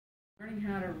Learning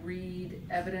how to read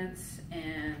evidence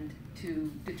and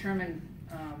to determine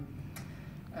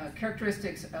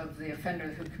characteristics of the offender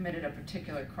who committed a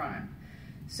particular crime.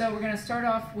 So we're going to start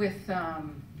off with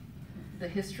the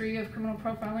history of criminal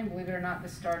profiling. Believe it or not,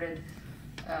 this started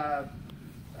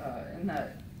in the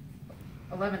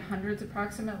 1100s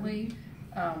approximately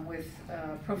with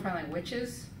profiling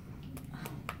witches.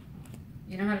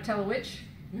 You know how to tell a witch?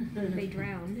 They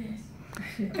drown.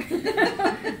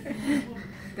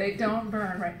 They don't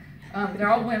burn, right? They're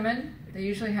all women. They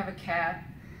usually have a cat.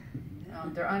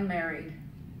 They're unmarried.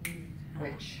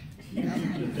 Witch.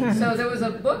 So there was a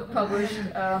book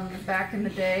published back in the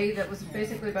day that was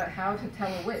basically about how to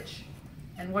tell a witch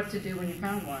and what to do when you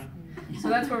found one. So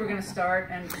that's where we're going to start,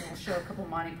 and we'll show a couple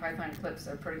Monty Python clips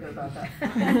that are pretty good about that.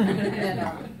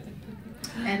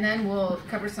 And then we'll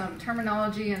cover some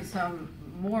terminology and some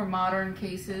more modern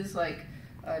cases like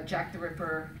Jack the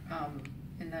Ripper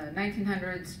in the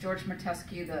 1900s, George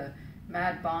Metesky, the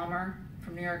Mad Bomber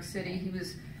from New York City. He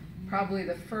was probably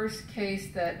the first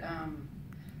case that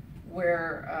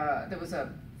where there was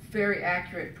a very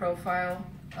accurate profile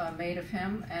made of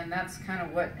him, and that's kind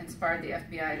of what inspired the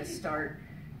FBI to start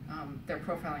their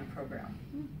profiling program.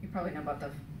 You probably know about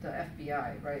the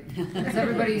FBI, right? Has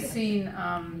everybody seen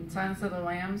Silence of the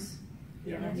Lambs?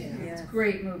 Yeah. It's a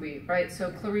great movie, right?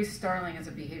 So Clarice Starling is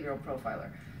a behavioral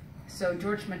profiler. So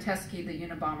George Metesky, the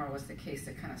Unabomber, was the case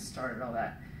that kind of started all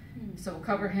that. So we'll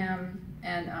cover him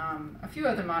and a few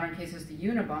other modern cases. The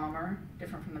Unabomber,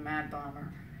 different from the Mad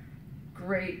Bomber.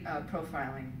 Great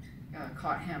profiling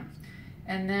caught him.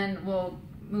 And then we'll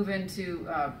move into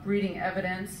reading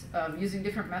evidence, using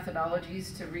different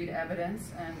methodologies to read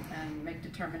evidence and make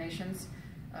determinations,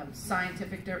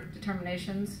 scientific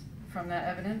determinations from that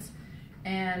evidence.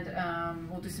 And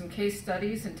we'll do some case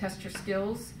studies and test your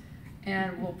skills.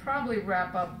 And we'll probably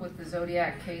wrap up with the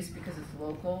Zodiac case because it's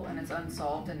local and it's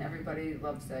unsolved and everybody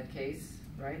loves that case,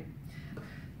 right?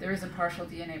 There is a partial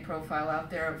DNA profile out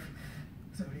there of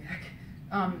Zodiac.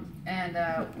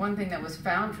 One thing that was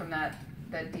found from that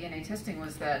DNA testing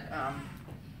was that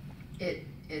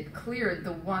it cleared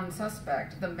the one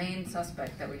suspect, the main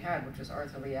suspect that we had, which was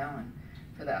Arthur Lee Allen,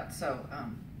 for that. So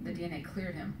the DNA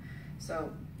cleared him.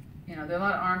 So, you know, there are a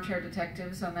lot of armchair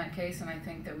detectives on that case, and I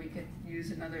think that we could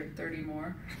use another 30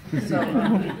 more. So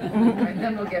right,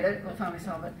 then we'll get it. We'll finally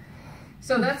solve it.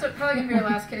 So that's probably going to be our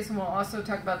last case, and we'll also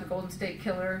talk about the Golden State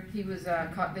Killer. He was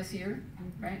caught this year,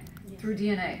 right, through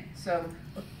DNA. So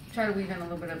we'll try to weave in a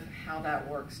little bit of how that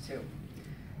works, too.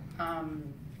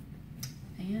 And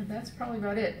that's probably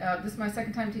about it. This is my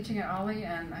second time teaching at OLLI,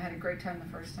 and I had a great time the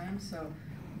first time, so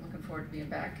I'm looking forward to being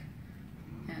back.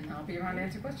 And I'll be around to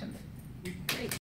answer questions.